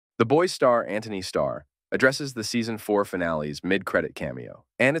The Boys star Anthony Starr addresses the Season 4 finale's mid-credit cameo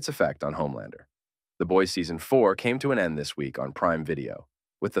and its effect on Homelander. The Boys Season 4 came to an end this week on Prime Video,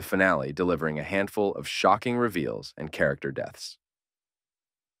 with the finale delivering a handful of shocking reveals and character deaths.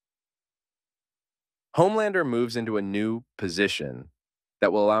 Homelander moves into a new position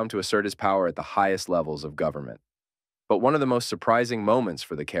that will allow him to assert his power at the highest levels of government. But one of the most surprising moments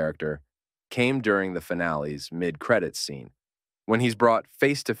for the character came during the finale's mid-credits scene, when he's brought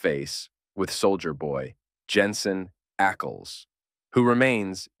face-to-face with Soldier Boy Jensen Ackles, who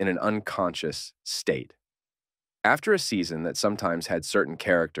remains in an unconscious state. After a season that sometimes had certain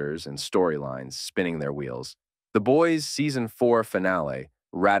characters and storylines spinning their wheels, The Boys' Season 4 finale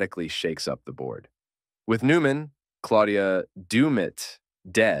radically shakes up the board. With Newman, Claudia Dumit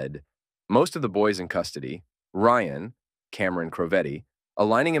dead, most of the boys in custody, Ryan, Cameron Crovetti,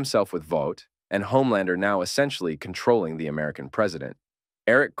 aligning himself with Vought, and Homelander now essentially controlling the American president,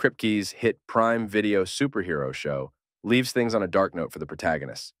 Eric Kripke's hit Prime Video superhero show leaves things on a dark note for the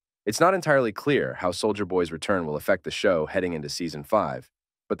protagonists. It's not entirely clear how Soldier Boy's return will affect the show heading into Season 5,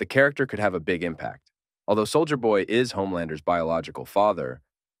 but the character could have a big impact. Although Soldier Boy is Homelander's biological father,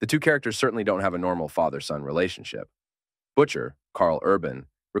 the two characters certainly don't have a normal father-son relationship. Butcher, Karl Urban,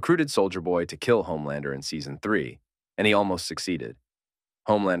 recruited Soldier Boy to kill Homelander in Season 3, and he almost succeeded.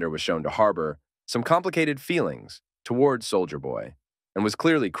 Homelander was shown to harbor some complicated feelings towards Soldier Boy and was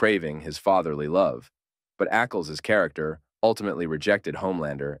clearly craving his fatherly love, but Ackles' character ultimately rejected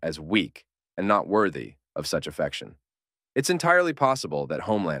Homelander as weak and not worthy of such affection. It's entirely possible that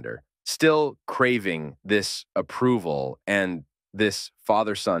Homelander, still craving this approval and this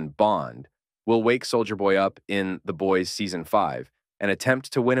father-son bond, will wake Soldier Boy up in The Boys Season 5 and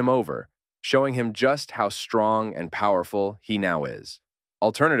attempt to win him over, showing him just how strong and powerful he now is.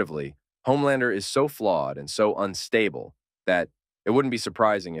 Alternatively, Homelander is so flawed and so unstable that it wouldn't be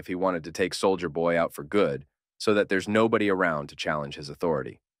surprising if he wanted to take Soldier Boy out for good so that there's nobody around to challenge his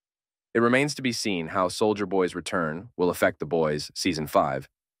authority. It remains to be seen how Soldier Boy's return will affect The Boys Season 5,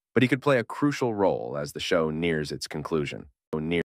 but he could play a crucial role as the show nears its conclusion.